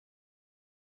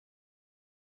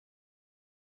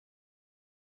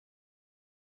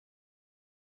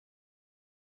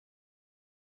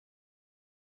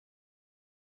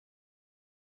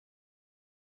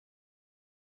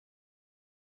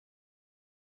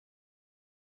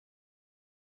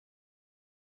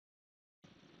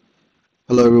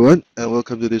Hello everyone, and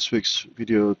welcome to this week's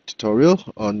video tutorial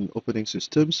on opening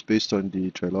systems based on the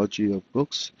trilogy of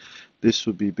books. This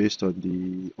will be based on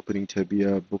the opening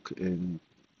Tabia book in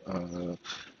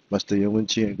Master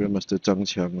Wenqing and Grandmaster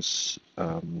Zhang's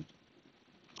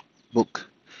book.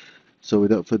 So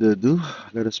without further ado,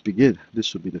 let us begin.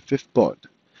 This will be the fifth board.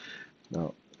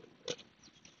 Now,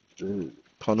 the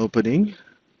pawn opening,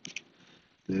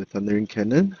 the thundering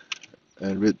cannon,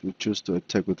 and red will choose to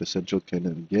attack with the central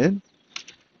cannon again.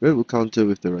 Red will counter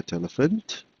with the red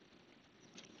elephant.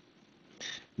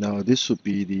 Now this would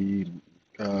be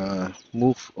the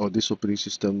move or this opening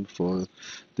system for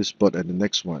this board and the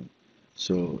next one.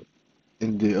 So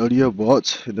in the earlier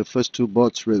boards, in the first two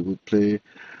boards, red would play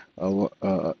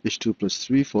h2 plus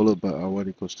 3 followed by r1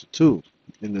 equals to 2.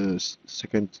 In the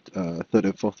second, third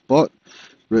and fourth board,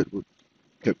 red would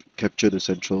capture the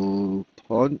central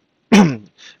pawn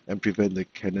and prevent the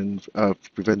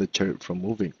chariot from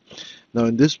moving. Now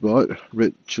in this board,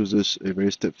 red chooses a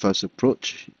very steadfast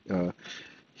approach.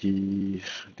 He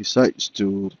decides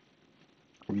to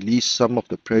release some of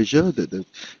the pressure that the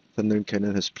thundering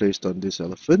cannon has placed on this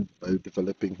elephant by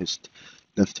developing his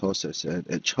left horse as an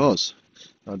edge horse.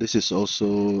 Now this is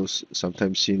also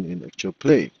sometimes seen in actual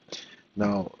play.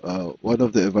 Now one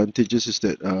of the advantages is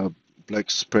that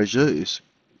black's pressure is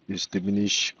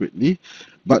diminished greatly,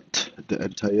 but the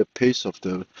entire pace of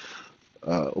the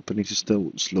opening system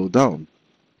would slow down.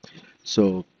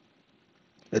 So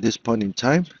at this point in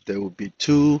time, there will be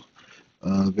two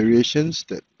variations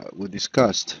that were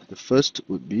discussed. The first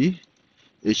would be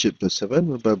h8 plus 7,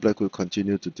 whereby black will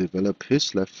continue to develop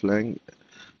his left flank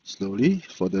slowly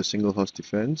for the single horse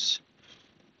defense,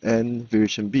 and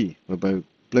variation B, whereby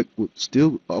black would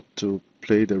still opt to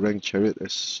play the rank chariot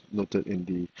as noted in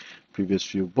the previous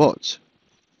few boards.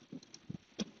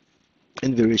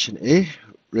 In variation A,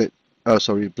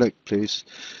 black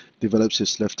develops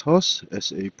his left horse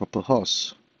as a proper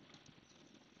horse,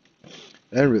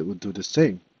 and red would do the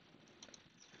same.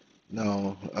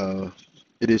 Now,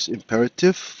 it is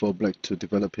imperative for black to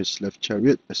develop his left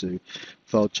chariot as a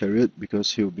foul chariot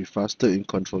because he will be faster in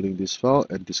controlling this foul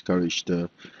and discourage the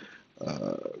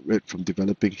red from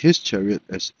developing his chariot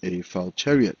as a foul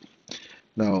chariot.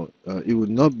 Now, it would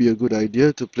not be a good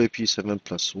idea to play p7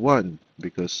 plus 1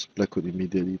 because black would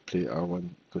immediately play r1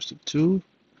 equals to 2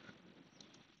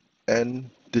 and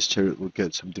this chariot will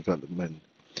get some development.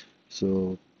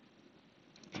 So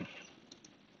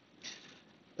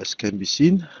as can be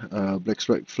seen, black's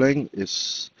right flank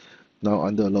is now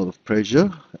under a lot of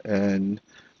pressure and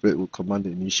red will command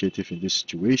the initiative in this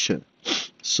situation.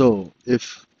 So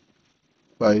if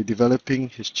by developing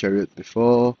his chariot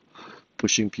before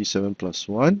pushing p7 plus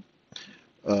 1,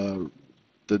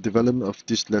 the development of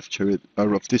this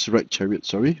right chariot,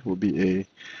 will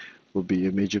be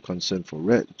a major concern for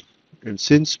red. And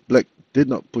since black did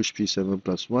not push p7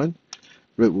 plus 1,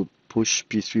 red would push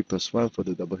p3 plus 1 for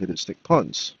the double-headed snake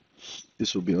pawns.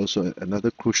 This will be also another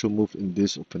crucial move in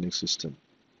this opening system.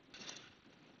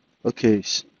 Okay,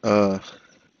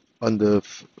 on the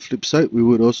flip side, we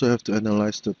would also have to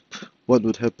analyze what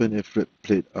would happen if red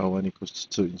played r1 equals to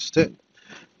 2 instead.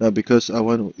 Now, because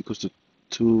r1 equals to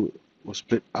 2 was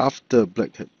played after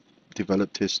black had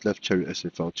developed his left chariot as a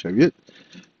foul chariot,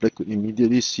 black could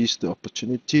immediately seize the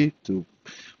opportunity to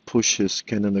push his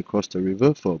cannon across the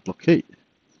river for a blockade.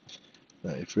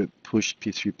 Now, if red pushed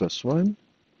p3 plus 1,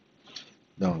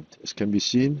 now, as can be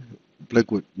seen,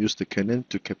 black would use the cannon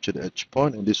to capture the edge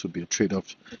pawn, and this would be a trade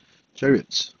of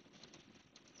chariots.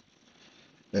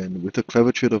 And with a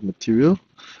clever trade of material,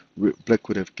 black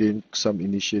would have gained some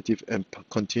initiative and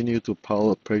continue to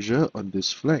pile up pressure on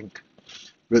this flank.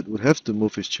 Red would have to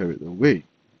move his chariot away,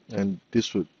 and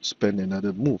this would spend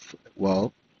another move,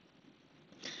 while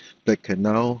black can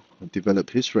now develop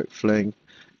his right flank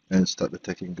and start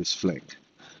attacking this flank.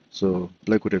 So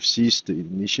black would have seized the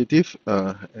initiative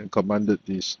and commanded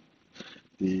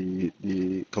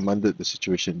commanded the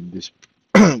situation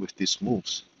with these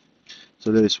moves.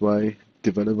 So that is why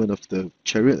development of the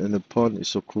chariot and the pawn is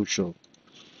so crucial.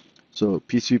 So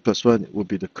p3 plus 1 would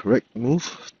be the correct move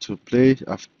to play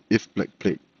if black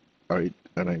played r8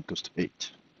 and equals to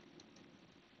 8.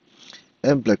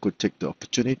 And black would take the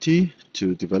opportunity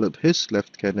to develop his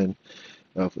left cannon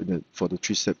for the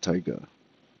 3-step tiger.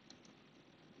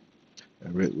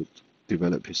 And red would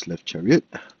develop his left chariot.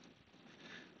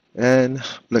 And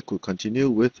black would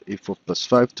continue with a4 plus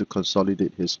 5 to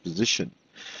consolidate his position.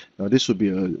 Now this would be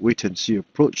a wait-and-see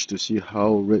approach to see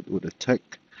how red would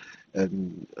attack,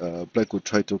 and black would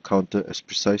try to counter as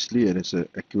precisely and as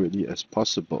accurately as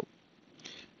possible.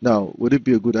 Now, would it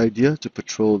be a good idea to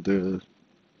patrol the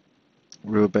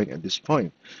riverbank at this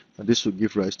point. And this would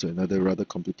give rise to another rather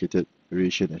complicated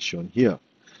variation as shown here.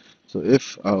 So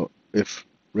if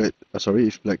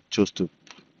black chose to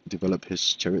develop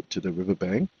his chariot to the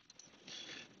riverbank,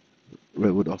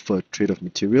 red would offer a trade of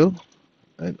material,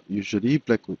 and usually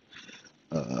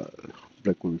uh,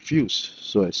 black would refuse,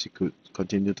 so as he could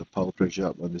continue to pile pressure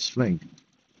up on his flank.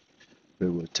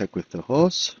 Red would attack with the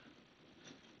horse,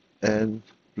 and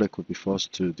black would be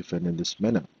forced to defend in this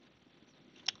manner.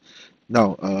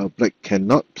 Now, black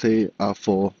cannot play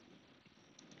r4+1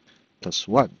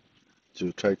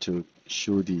 to try to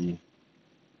shoo the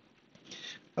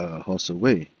horse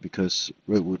away, because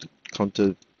red would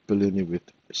counter brilliantly with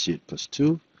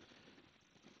c8+2,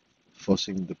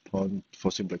 forcing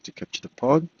black to capture the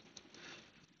pawn,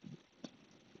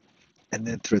 and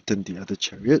then threaten the other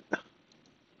chariot,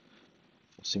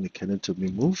 forcing the cannon to be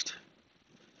moved.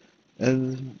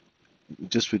 And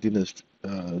just within the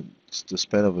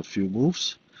span of a few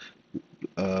moves,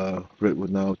 red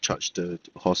would now charge the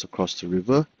horse across the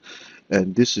river,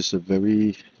 and this is a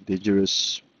very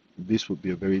dangerous. This would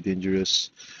be a very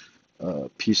dangerous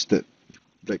piece that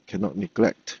black cannot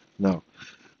neglect. Now,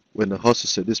 when the horse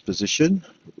is at this position,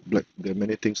 black, there are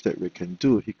many things that red can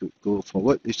do. He could go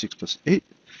forward h6+8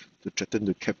 to threaten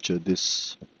to capture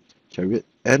this chariot,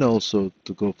 and also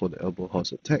to go for the elbow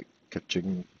horse attack,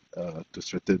 capturing to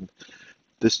threaten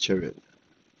this chariot.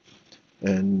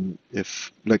 And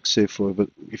if, like say,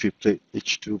 if he played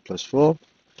h2+4,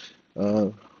 uh,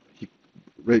 he,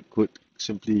 red could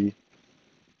simply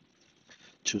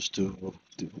choose to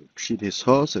treat his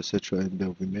horse, etc. And there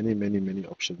will be many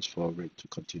options for red to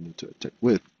continue to attack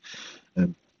with.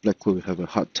 And black will have a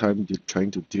hard time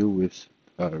trying to deal with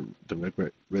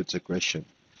the red's aggression.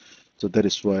 So that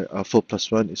is why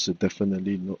r4+1 is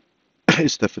definitely not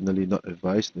is definitely not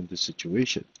advised in this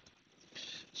situation.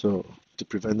 So to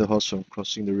prevent the horse from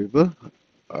crossing the river,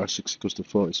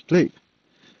 r6=4 is played,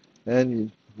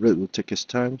 and red will take his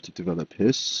time to develop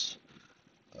his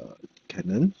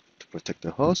cannon to protect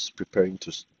the horse, preparing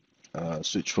to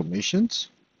switch formations.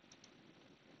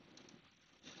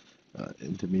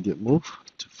 Intermediate move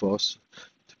to force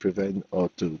to prevent or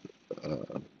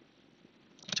uh,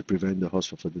 to prevent the horse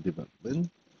from further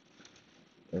development.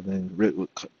 And then red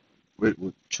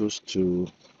would choose to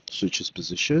switch his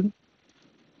position.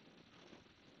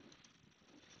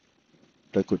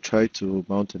 Black would try to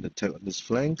mount an attack on this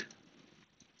flank.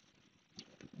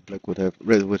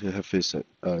 Red would have his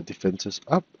defenses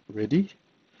up ready,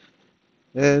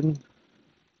 and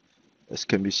as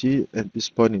can be seen at this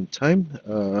point in time,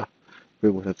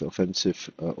 red would have the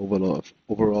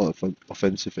overall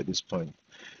offensive at this point.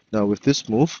 Now with this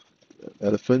move,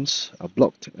 elephants are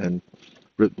blocked, and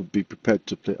red would be prepared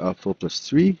to play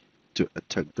r4+3 to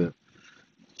attack the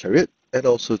chariot and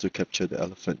also to capture the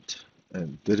elephant.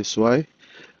 And that is why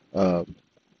um,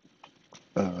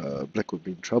 black would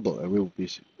be in trouble, and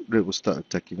red will start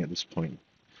attacking at this point.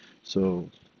 So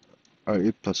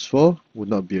r8+4 would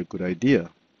not be a good idea.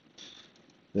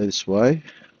 That is why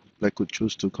black would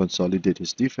choose to consolidate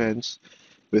his defense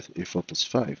with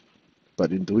a4+5.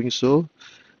 But in doing so,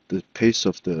 the pace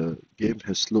of the game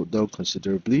has slowed down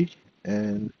considerably,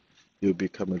 and it will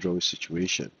become a drawy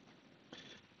situation.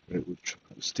 Red would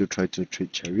still try to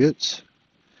trade chariots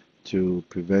to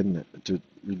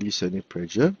release any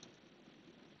pressure.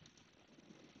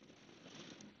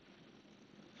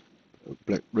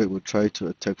 Red would try to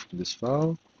attack from this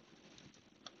file,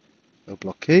 a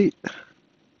blockade,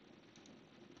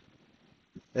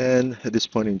 and at this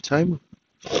point in time,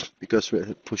 because red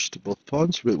had pushed both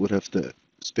pawns, red would have the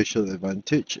spatial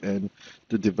advantage, and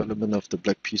the development of the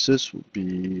black pieces would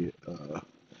be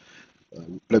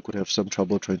black would have some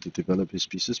trouble trying to develop his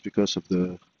pieces because of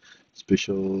the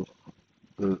spatial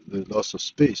the loss of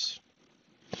space.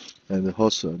 And the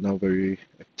horse are now very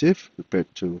active,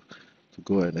 prepared to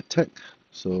go and attack.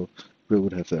 So red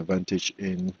would have the advantage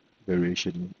in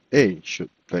variation A should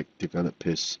black develop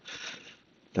his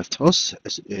left horse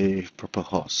as a proper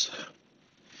horse.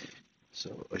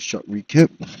 So a short recap.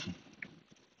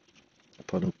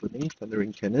 Upon opening,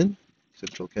 thundering cannon,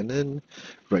 central cannon,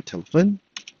 right elephant,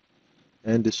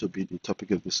 and this will be the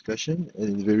topic of discussion. And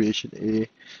in variation A,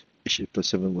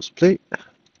 h8+7 was played.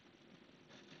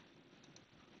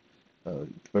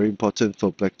 Very important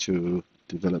for black to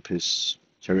develop his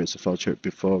chariot as a file chariot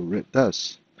before red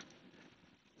does.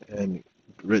 And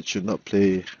red should not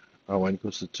play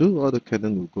r1=2, or the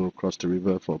cannon will go across the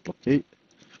river for a blockade.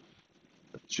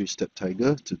 A 3-step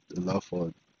tiger to allow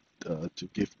for to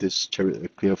give this chariot a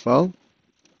clear file.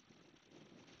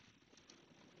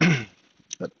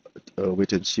 A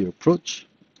wait and see approach,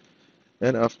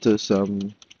 and after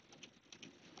some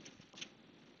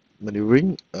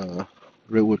maneuvering,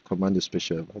 red would command the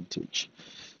special advantage.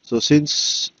 So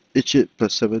since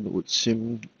h8+7 would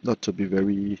seem not to be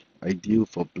very ideal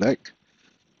for black,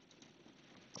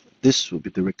 this would be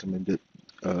the recommended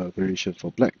variation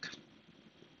for black.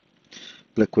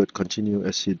 Black would continue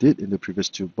as he did in the previous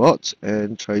two boards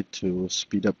and try to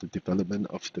speed up the development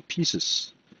of the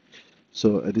pieces.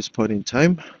 So at this point in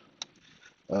time,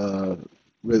 uh,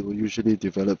 red will usually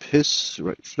develop his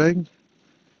right flank.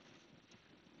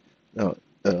 Now,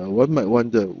 one might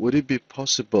wonder, would it be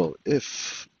possible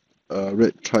if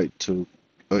red tried to,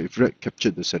 if red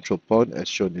captured the central pawn as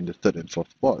shown in the third and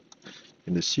fourth board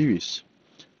in the series?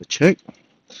 A check.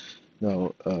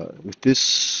 Now, with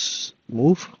this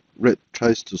move, red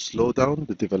tries to slow down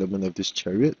the development of this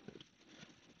chariot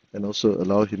and also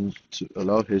allow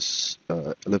his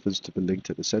elephants to be linked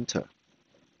at the center.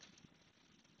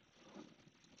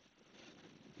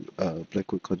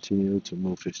 Black would continue to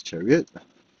move his chariot.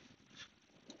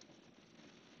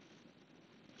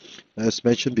 As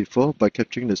mentioned before, by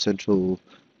capturing the central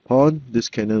pawn, this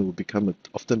cannon will become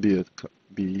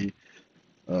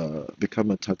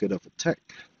become a target of attack.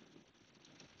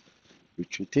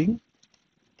 Retreating,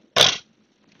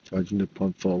 charging the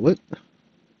pawn forward,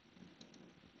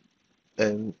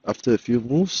 and after a few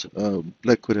moves,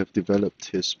 black could have developed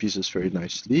his pieces very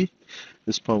nicely.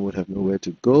 This pawn would have nowhere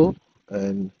to go,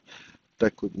 and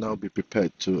black would now be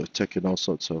prepared to attack in all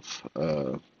sorts of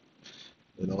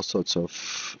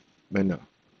manner.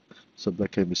 So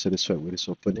black can be satisfied with his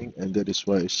opening, and that is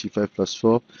why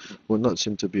c5+4 would not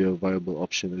seem to be a viable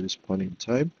option at this point in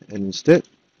time, and instead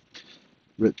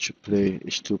red should play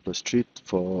h2+3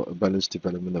 for a balanced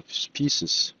development of his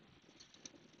pieces.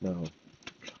 Now,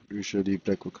 usually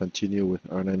black will continue with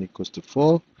r9 equals to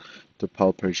 4 to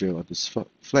pile pressure on this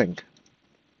flank.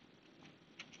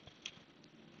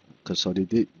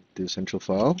 Consolidate the central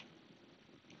file,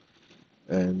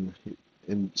 and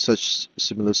in such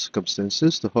similar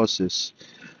circumstances, the horse is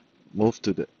moved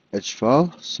to the edge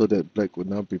file so that black would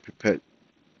now be prepared.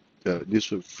 This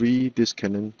would free this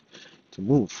cannon to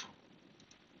move.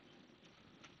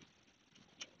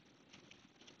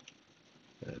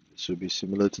 This would be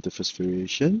similar to the first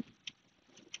variation.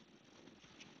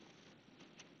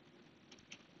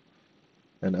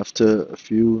 And after a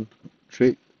few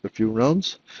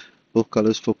rounds, both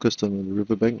colors focused on the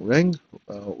riverbank rank,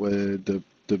 where the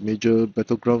major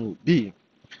battleground would be.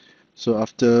 So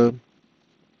after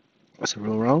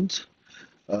several rounds,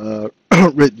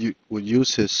 red would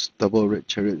use his double red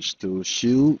chariots to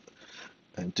shield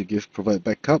and to provide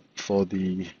backup for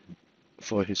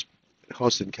his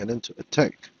horse and cannon to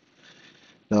attack.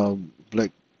 Now,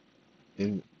 black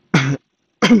in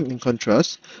in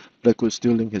contrast, black would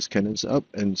still link his cannons up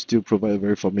and still provide a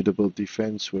very formidable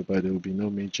defense, whereby there will be no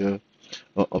major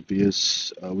or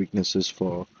obvious weaknesses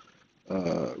for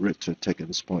red to attack at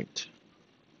this point.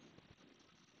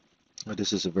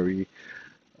 This is a very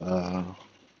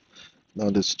now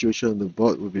the situation on the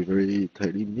board will be very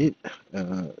tightly knit.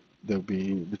 There will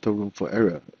be little room for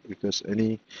error, because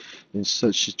in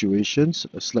such situations,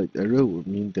 a slight error would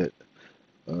mean that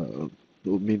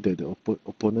the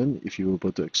opponent, if you were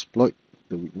able to exploit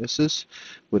the weaknesses,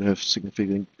 would have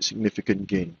significant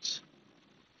gains.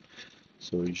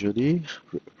 So usually,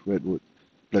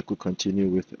 black would continue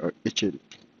with h8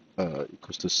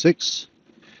 equals to 6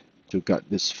 to guard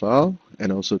this file,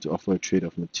 and also to offer a trade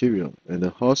of material. And the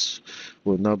horse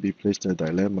will now be placed in a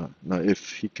dilemma. Now,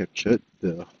 if he captured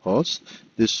the horse,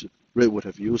 this red would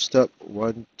have used up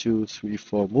 1, 2, 3,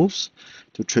 4 moves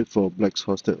to trade for black's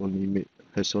horse that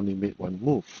has only made one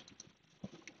move.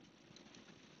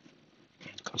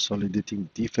 Consolidating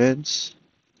defense,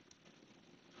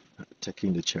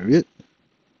 attacking the chariot,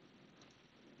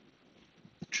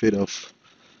 trade of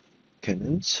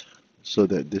cannons so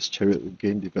that this chariot will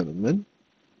gain development.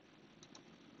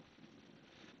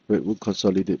 Red will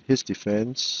consolidate his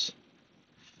defense.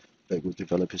 Black will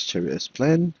develop his chariot as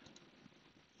planned.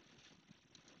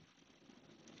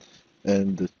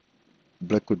 And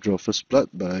black would draw first blood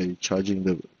by charging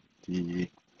the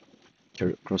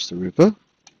chariot across the river.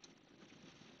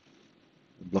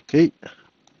 Blockade.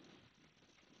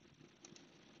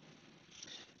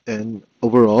 And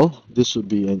overall, this would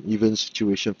be an even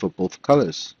situation for both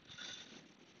colors.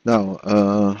 Now,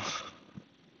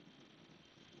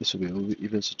 this will be an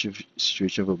even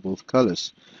situation for both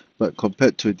colors. But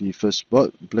compared to the first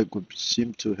board, black would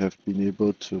seem to have been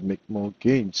able to make more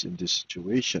gains in this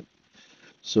situation.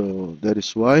 So that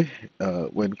is why,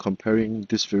 when comparing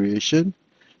this variation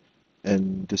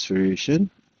and this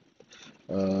variation,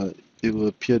 it will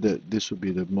appear that this would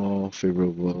be the more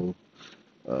favorable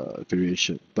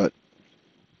variation. But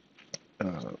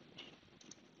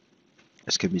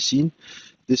As can be seen,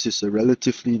 this is a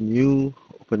relatively new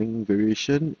opening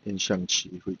variation in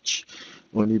Xiangqi, which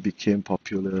only became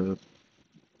popular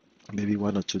maybe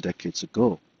 1 or 2 decades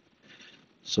ago.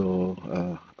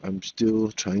 So I'm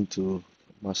still trying to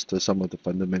master some of the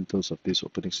fundamentals of this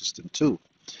opening system too.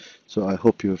 So I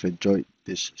hope you have enjoyed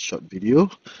this short video.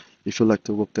 If you like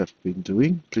the work that I've been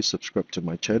doing, please subscribe to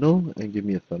my channel and give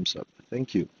me a thumbs up.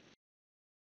 Thank you.